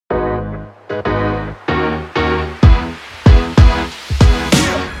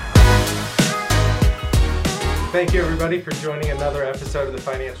Thank you, everybody, for joining another episode of The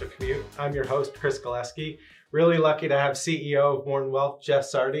Financial Commute. I'm your host, Chris Gillespie. Really lucky to have CEO of Morton Wealth, Jeff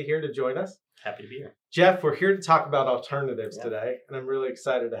Sardi, here to join us. Happy to be here. Jeff, we're here to talk about alternatives today, and I'm really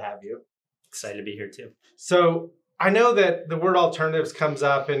excited to have you. Excited to be here, too. So I know that the word alternatives comes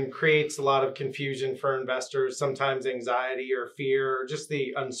up and creates a lot of confusion for investors, sometimes anxiety or fear, or just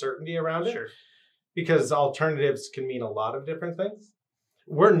the uncertainty around it. Sure. Because alternatives can mean a lot of different things.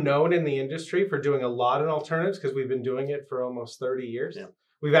 We're known in the industry for doing a lot in alternatives because we've been doing it for almost 30 years. Yeah.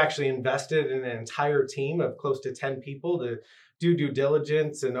 We've actually invested in an entire team of close to 10 people to do due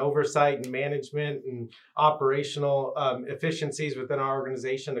diligence and oversight and management and operational efficiencies within our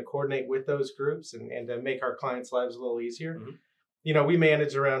organization to coordinate with those groups and to make our clients' lives a little easier. Mm-hmm. You know, we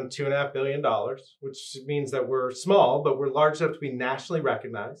manage around $2.5 billion, which means that we're small, but we're large enough to be nationally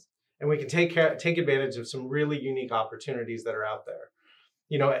recognized. And we can take advantage of some really unique opportunities that are out there.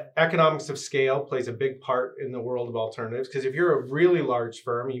 You know, economics of scale plays a big part in the world of alternatives because if you're a really large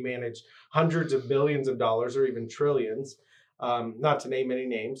firm, you manage hundreds of billions of dollars or even trillions, not to name any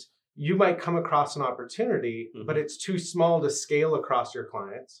names, you might come across an opportunity, but it's too small to scale across your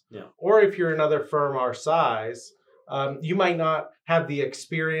clients. Yeah. Or if you're another firm our size, you might not have the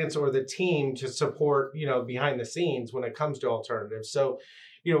experience or the team to support, you know, behind the scenes when it comes to alternatives. So,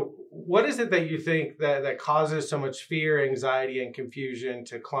 you know, what is it that you think that causes so much fear, anxiety, and confusion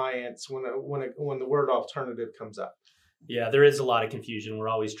to clients when the word alternative comes up? Yeah, there is a lot of confusion. We're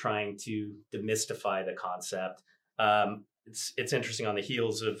always trying to demystify the concept. It's interesting on the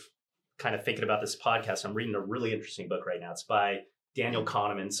heels of kind of thinking about this podcast. I'm reading a really interesting book right now. It's by Daniel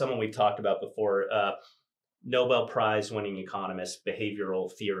Kahneman, someone we've talked about before, Nobel Prize winning economist,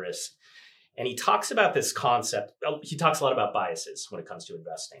 behavioral theorist. And he talks about this concept. He talks a lot about biases when it comes to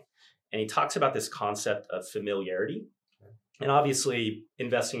investing. And he talks about this concept of familiarity. And obviously,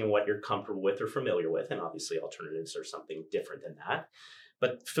 investing in what you're comfortable with or familiar with. And obviously, alternatives are something different than that.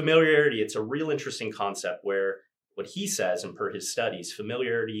 But familiarity, it's a real interesting concept where what he says, and per his studies,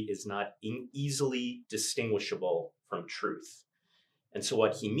 familiarity is not easily distinguishable from truth. And so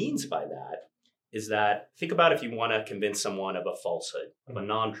what he means by that is that, think about if you want to convince someone of a falsehood, of a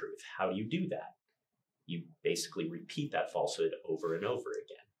non-truth. How do you do that? You basically repeat that falsehood over and over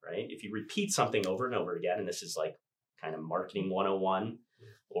again, right? If you repeat something over and over again, and this is like kind of marketing 101,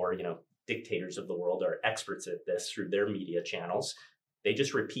 or, you know, dictators of the world are experts at this through their media channels. They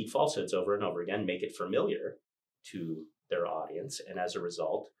just repeat falsehoods over and over again, make it familiar to their audience. And as a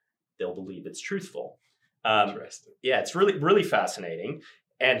result, they'll believe it's truthful. Interesting. Yeah, it's really, really fascinating.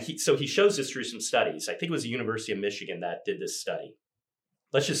 And he shows this through some studies. I think it was the University of Michigan that did this study.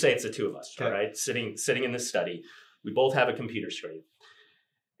 Let's just say it's the two of us, okay. All right? Sitting in this study. We both have a computer screen.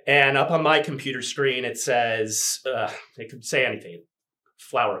 And up on my computer screen, it says, it could say anything,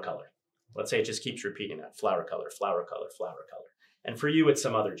 flower color. Let's say it just keeps repeating that, flower color, flower color, flower color. And for you, it's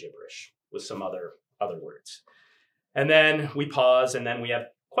some other gibberish with some other words. And then we pause, and then we have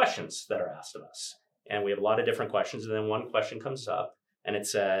questions that are asked of us. And we have a lot of different questions. And then one question comes up. And it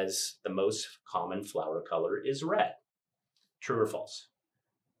says, the most common flower color is red. True or false?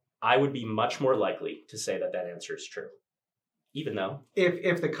 I would be much more likely to say that answer is true. Even though...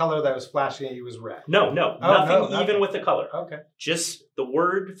 If the color that was flashing at you was red. No, nothing even with the color. Okay. Just the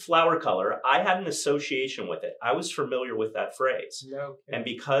word flower color, I had an association with it. I was familiar with that phrase. No. And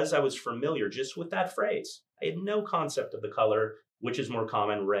because I was familiar just with that phrase, I had no concept of the color, which is more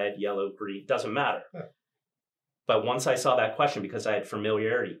common, red, yellow, green, doesn't matter. Huh. But once I saw that question, because I had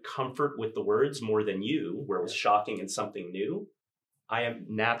familiarity, comfort with the words more than you, where it was shocking and something new, I am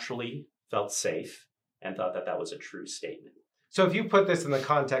naturally felt safe and thought that was a true statement. So if you put this in the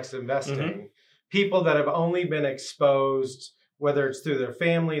context of investing, people that have only been exposed, whether it's through their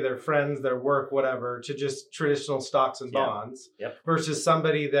family, their friends, their work, whatever, to just traditional stocks and bonds, versus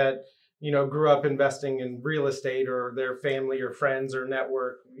somebody that, you know, grew up investing in real estate, or their family or friends or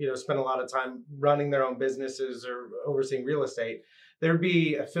network, you know, spent a lot of time running their own businesses or overseeing real estate, there'd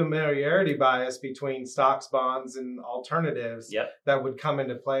be a familiarity bias between stocks, bonds, and alternatives that would come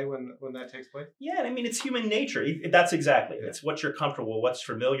into play when that takes place. Yeah, and I mean, it's human nature. That's exactly it. It's what you're comfortable, what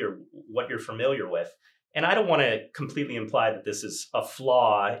you're familiar with. And I don't want to completely imply that this is a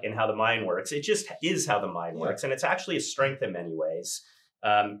flaw in how the mind works. It just is how the mind works. And it's actually a strength in many ways.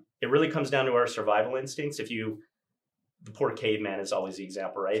 It really comes down to our survival instincts. The poor caveman is always the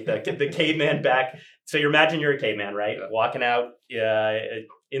example, right? The caveman back. So imagine you're a caveman, right? Yeah. Walking out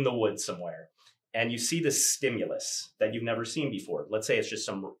in the woods somewhere, and you see this stimulus that you've never seen before. Let's say it's just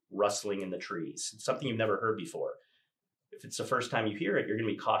some rustling in the trees, something you've never heard before. If it's the first time you hear it, you're going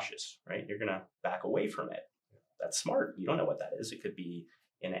to be cautious, right? You're going to back away from it. That's smart. You don't know what that is. It could be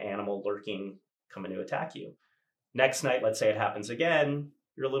an animal lurking, coming to attack you. Next night, let's say it happens again,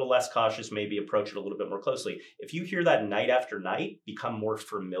 you're a little less cautious, maybe approach it a little bit more closely. If you hear that night after night, become more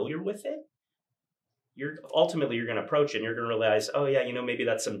familiar with it, you're going to approach it and you're going to realize, oh yeah, maybe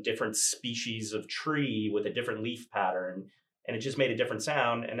that's some different species of tree with a different leaf pattern, and it just made a different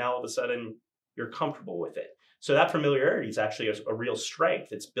sound, and now all of a sudden you're comfortable with it. So that familiarity is actually a real strength.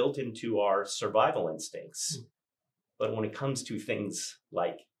 It's built into our survival instincts. But when it comes to things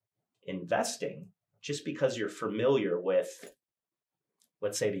like investing, just because you're familiar with,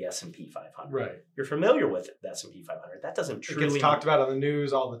 let's say, the S&P 500, right? You're familiar with the S&P 500. That doesn't truly... It gets talked about on the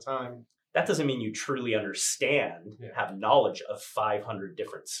news all the time. That doesn't mean you truly understand, have knowledge of 500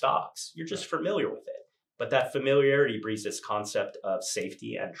 different stocks. You're just familiar with it. But that familiarity breeds this concept of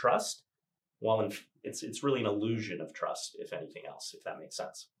safety and trust. Well, it's really an illusion of trust, if anything else, if that makes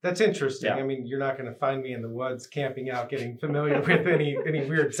sense. That's interesting. Yeah. I mean, you're not going to find me in the woods camping out, getting familiar with any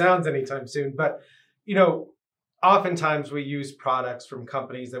weird sounds anytime soon. But, oftentimes we use products from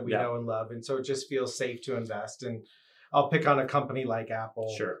companies that we know and love. And so it just feels safe to invest. And I'll pick on a company like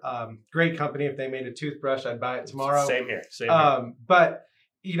Apple. Sure. Great company. If they made a toothbrush, I'd buy it tomorrow. Same here. But,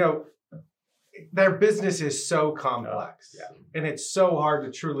 their business is so complex and it's so hard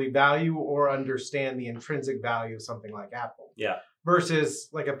to truly value or understand the intrinsic value of something like Apple. Yeah. Versus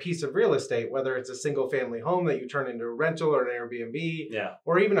like a piece of real estate, whether it's a single family home that you turn into a rental or an Airbnb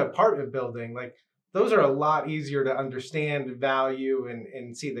or even an apartment building, like those are a lot easier to understand, value,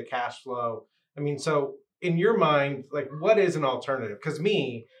 and see the cash flow. I mean, so in your mind, like what is an alternative? Because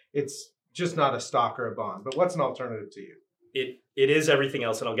it's just not a stock or a bond, but what's an alternative to you? It is everything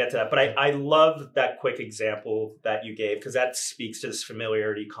else, and I'll get to that. But I love that quick example that you gave, because that speaks to this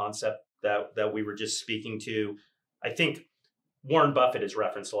familiarity concept that we were just speaking to. I think Warren Buffett is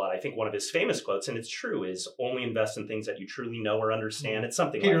referenced a lot. I think one of his famous quotes, and it's true, is only invest in things that you truly know or understand. It's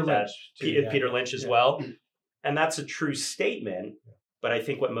something Peter like Lynch that. too, Peter Lynch as well. And that's a true statement. But I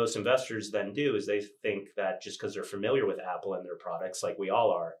think what most investors then do is they think that just because they're familiar with Apple and their products, like we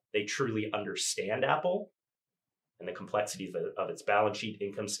all are, they truly understand Apple and the complexities of its balance sheet,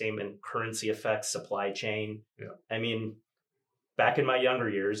 income statement, currency effects, supply chain. Yeah. I mean, back in my younger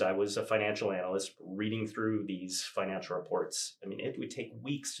years, I was a financial analyst reading through these financial reports. I mean, it would take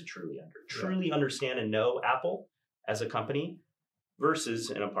weeks to truly understand and know Apple as a company versus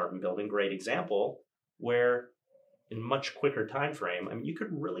an apartment building, great example, where in much quicker time frame, I mean, you could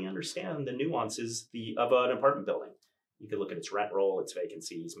really understand the nuances of an apartment building. You could look at its rent roll, its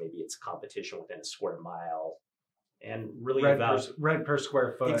vacancies, maybe its competition within a square mile, and really rent per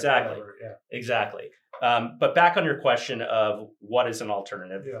square foot. Exactly. Exactly. But back on your question of what is an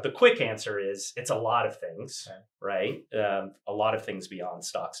alternative, the quick answer is it's a lot of things, right? A lot of things beyond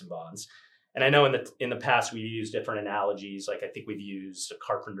stocks and bonds. And I know in the past we've used different analogies. Like I think we've used a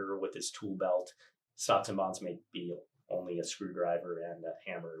carpenter with his tool belt. Stocks and bonds may be only a screwdriver and a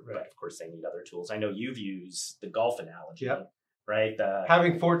hammer, but of course they need other tools. I know you've used the golf analogy. Right?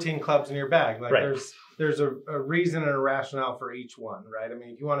 Having 14 clubs in your bag. Like there's a reason and a rationale for each one, right? I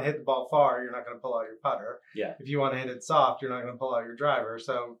mean, if you want to hit the ball far, you're not going to pull out your putter. Yeah. If you want to hit it soft, you're not going to pull out your driver.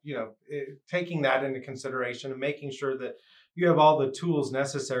 So, taking that into consideration and making sure that you have all the tools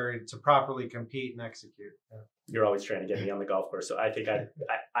necessary to properly compete and execute. Yeah. You're always trying to get me on the golf course. So I think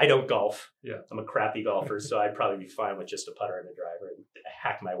I don't golf. Yeah. I'm a crappy golfer, so I'd probably be fine with just a putter and a driver and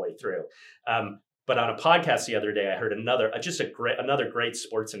hack my way through. But on a podcast the other day, I heard another great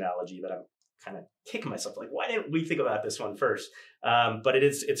sports analogy that I'm kind of kicking myself. Like, why didn't we think about this one first? But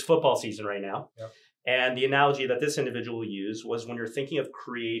it's football season right now. Yeah. And the analogy that this individual used was when you're thinking of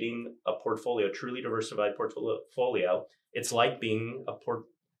creating a portfolio, truly diversified portfolio, it's like being a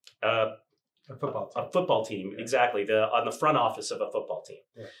football team. Yeah. Exactly. On the front office of a football team.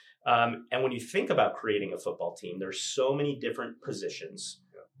 Yeah. And when you think about creating a football team, there's so many different positions.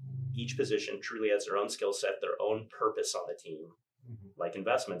 Each position truly has their own skill set, their own purpose on the team. Like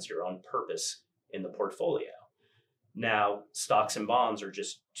investments, your own purpose in the portfolio. Now, stocks and bonds are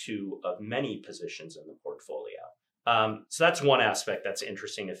just two of many positions in the portfolio. So that's one aspect that's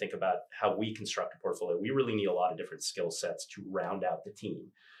interesting to think about how we construct a portfolio. We really need a lot of different skill sets to round out the team.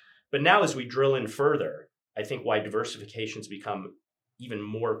 But now as we drill in further, I think why diversification's become even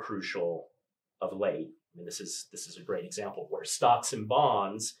more crucial of late. I mean, this is a great example where stocks and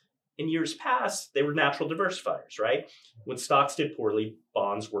bonds, in years past, they were natural diversifiers, right? When stocks did poorly,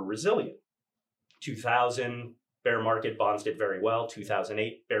 bonds were resilient. 2000 bear market, bonds did very well.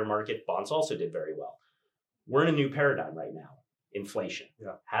 2008 bear market, bonds also did very well. We're in a new paradigm right now. Inflation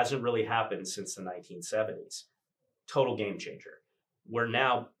hasn't really happened since the 1970s. Total game changer. Where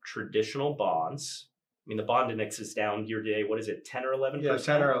now traditional bonds, mean, the bond index is down year to date. What is it, 10 or 11%? Yeah,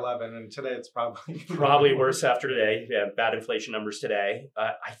 10 or 11. And today it's probably worse after today. Yeah, bad inflation numbers today.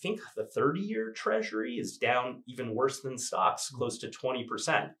 I think the 30-year treasury is down even worse than stocks, close to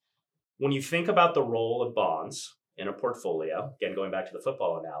 20%. When you think about the role of bonds in a portfolio, again, going back to the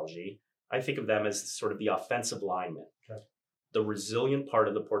football analogy, I think of them as sort of the offensive lineman, the resilient part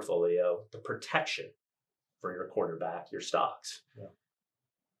of the portfolio, the protection for your quarterback, your stocks. Yeah.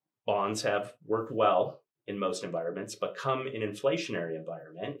 Bonds have worked well in most environments, but come in inflationary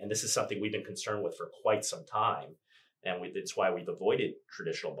environment, and this is something we've been concerned with for quite some time, and it's why we've avoided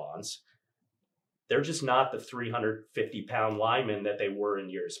traditional bonds. They're just not the 350-pound linemen that they were in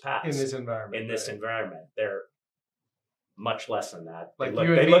years past. In this environment. Environment. They're much less than that. Like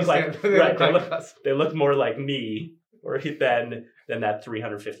they look more like me than that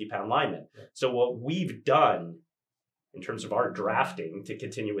 350-pound lineman. Yeah. So what we've done in terms of our drafting, to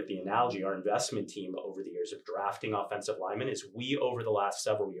continue with the analogy, our investment team over the years of drafting offensive linemen is we, over the last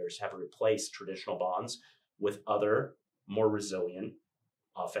several years, have replaced traditional bonds with other more resilient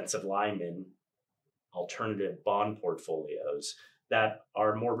offensive linemen, alternative bond portfolios that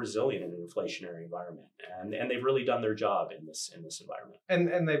are more resilient in an inflationary environment. And they've really done their job in this environment.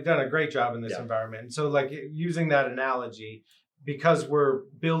 And they've done a great job in this environment. So like using that analogy, because we're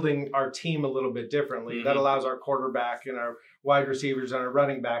building our team a little bit differently, that allows our quarterback and our wide receivers and our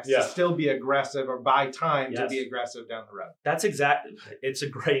running backs to still be aggressive or buy time to be aggressive down the road.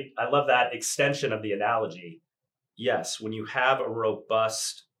 I love that extension of the analogy. Yes, when you have a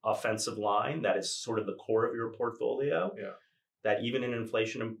robust offensive line that is sort of the core of your portfolio, that even in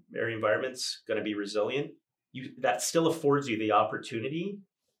inflationary environments going to be resilient, that still affords you the opportunity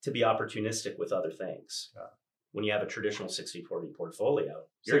to be opportunistic with other things. Yeah. When you have a traditional 60-40 portfolio,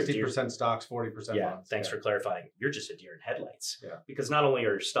 60% stocks, 40% bonds. Thanks for clarifying. You're just a deer in headlights. Yeah. Because not only are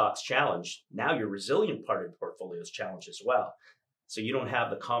your stocks challenged, now your resilient part of the portfolio is challenged as well. So you don't have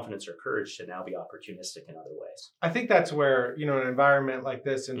the confidence or courage to now be opportunistic in other ways. I think that's where, an environment like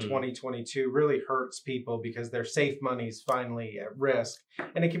this in 2022 really hurts people because their safe money's finally at risk.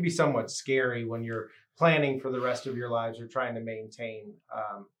 And it can be somewhat scary when you're planning for the rest of your lives or trying to maintain,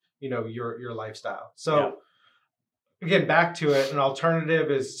 your lifestyle. So again, back to it, an alternative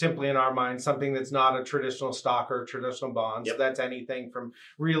is simply in our mind something that's not a traditional stock or traditional bonds. Yep. That's anything from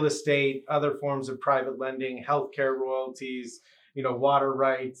real estate, other forms of private lending, healthcare royalties, water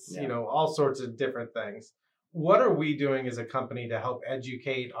rights, all sorts of different things. What are we doing as a company to help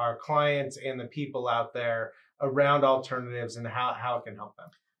educate our clients and the people out there around alternatives and how it can help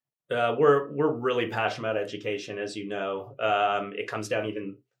them? We're really passionate about education, as you know. It comes down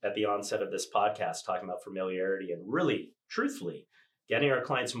even at the onset of this podcast, talking about familiarity and really, truthfully, getting our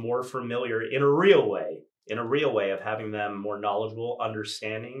clients more familiar in a real way of having them more knowledgeable,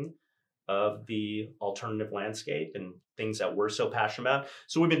 understanding of the alternative landscape and things that we're so passionate about.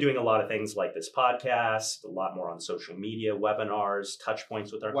 So we've been doing a lot of things like this podcast, a lot more on social media, webinars, touch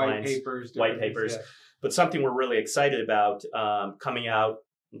points with our clients, white papers. Yeah. But something we're really excited about coming out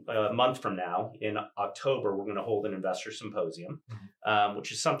a month from now in October, we're going to hold an investor symposium,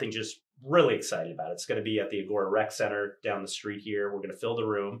 which is something just really excited about. It's going to be at the Agora Rec Center down the street here. We're going to fill the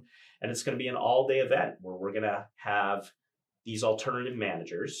room, and it's going to be an all-day event where we're going to have these alternative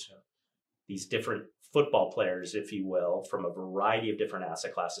managers, these different football players, if you will, from a variety of different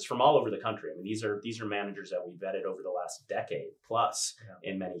asset classes from all over the country. I mean, these are managers that we vetted over the last decade plus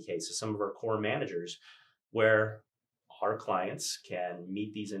in many cases, some of our core managers, where our clients can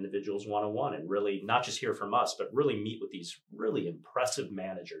meet these individuals one-on-one and really not just hear from us, but really meet with these really impressive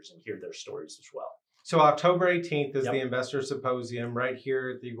managers and hear their stories as well. So October 18th is the Investor Symposium right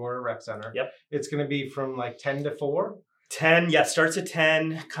here at the Agora Rec Center. Yep. It's going to be from like 10 to 4? 10, starts at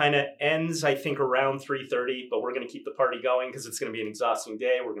 10, kind of ends, I think, around 3:30, but we're going to keep the party going because it's going to be an exhausting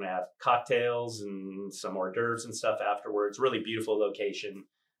day. We're going to have cocktails and some hors d'oeuvres and stuff afterwards. Really beautiful location.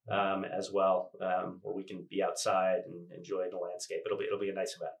 As well, where we can be outside and enjoy the landscape. It'll be a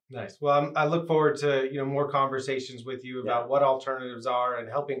nice event. Nice. Well, I look forward to more conversations with you about what alternatives are and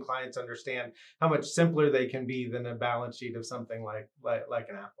helping clients understand how much simpler they can be than a balance sheet of something like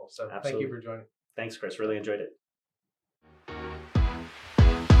an Apple. So Absolutely. Thank you for joining. Thanks, Chris. Really enjoyed it.